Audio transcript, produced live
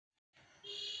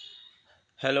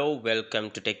Hello, welcome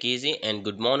to Tech Easy and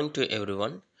good morning to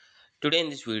everyone. Today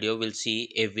in this video we'll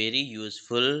see a very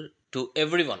useful to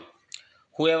everyone.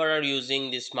 Whoever are using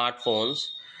the smartphones,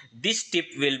 this tip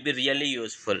will be really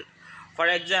useful. For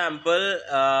example,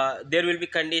 there will be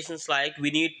conditions like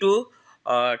we need to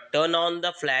turn on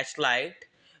the flashlight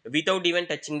without even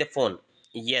touching the phone.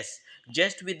 Yes,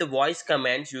 just with the voice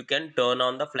commands you can turn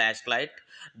on the flashlight,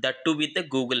 that too with the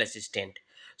Google Assistant.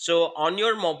 So on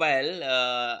your mobile,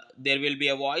 there will be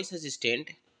a voice assistant.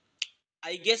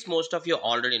 I guess most of you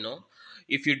already know.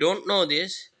 If you don't know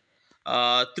this,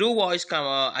 through voice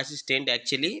assistant,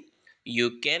 actually,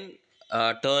 you can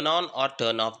turn on or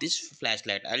turn off this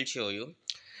flashlight. I'll show you.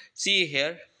 See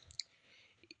here,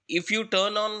 if you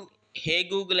turn on Hey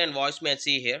Google and voice match,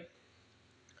 see here,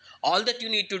 all that you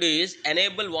need to do is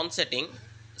enable one setting.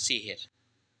 See here.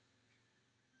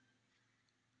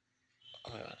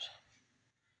 Oh my God.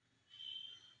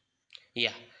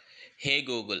 Yeah, Hey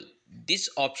Google, this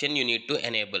option you need to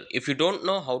enable. If you don't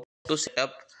know how to set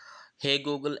up Hey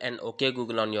Google and OK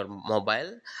Google on your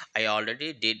mobile, I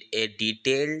already did a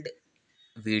detailed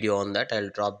video on that. I'll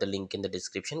drop the link in the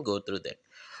description. Go through that.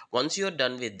 Once you're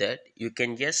done with that, you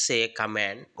can just say a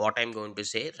command, what I'm going to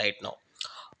say right now.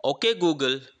 OK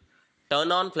Google,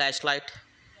 turn on flashlight.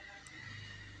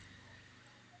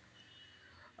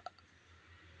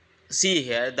 See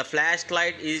here, the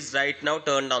flashlight is right now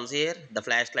turned on. See here, the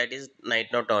flashlight is right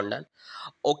now turned on.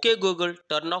 OK Google,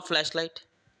 turn off flashlight.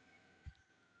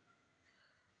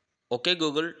 Okay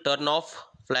Google, turn off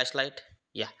flashlight.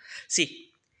 Yeah, see,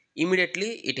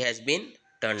 immediately it has been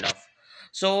turned off.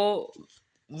 So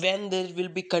when there will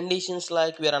be conditions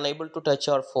like we are unable to touch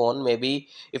our phone, maybe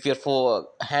if your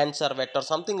hands are wet or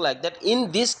something like that,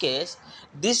 in this case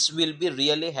this will be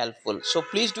really helpful. So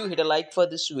please do hit a like for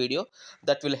this video,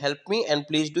 that will help me, and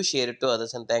please do share it to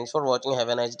others, and thanks for watching. Have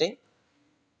a nice day.